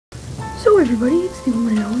So everybody, it's the one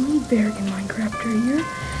and only Berrigan Minecrafter here,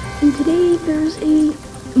 and today there's a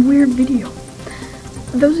weird video.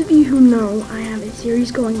 For those of you who know, I have a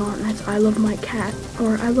series going on that's I Love My Cat,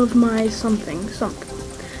 or I Love My something.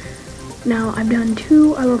 Now, I've done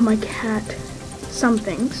two I Love My Cat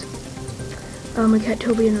somethings. I love my cat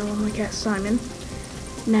Toby and I love my cat Simon.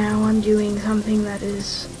 Now I'm doing something that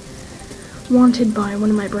is wanted by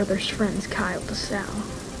one of my brother's friends, Kyle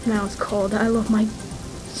DeSalle. Now it's called I Love My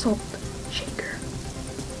Salt Shaker.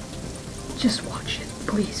 Just watch it,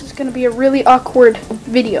 please. It's gonna be a really awkward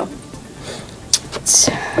video. It's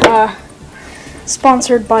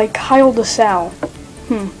sponsored by Kyle DeSalle.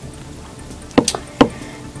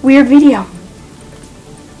 Weird video.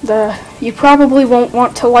 You probably won't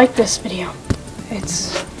want to like this video.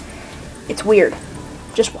 It's weird.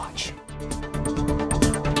 Just watch.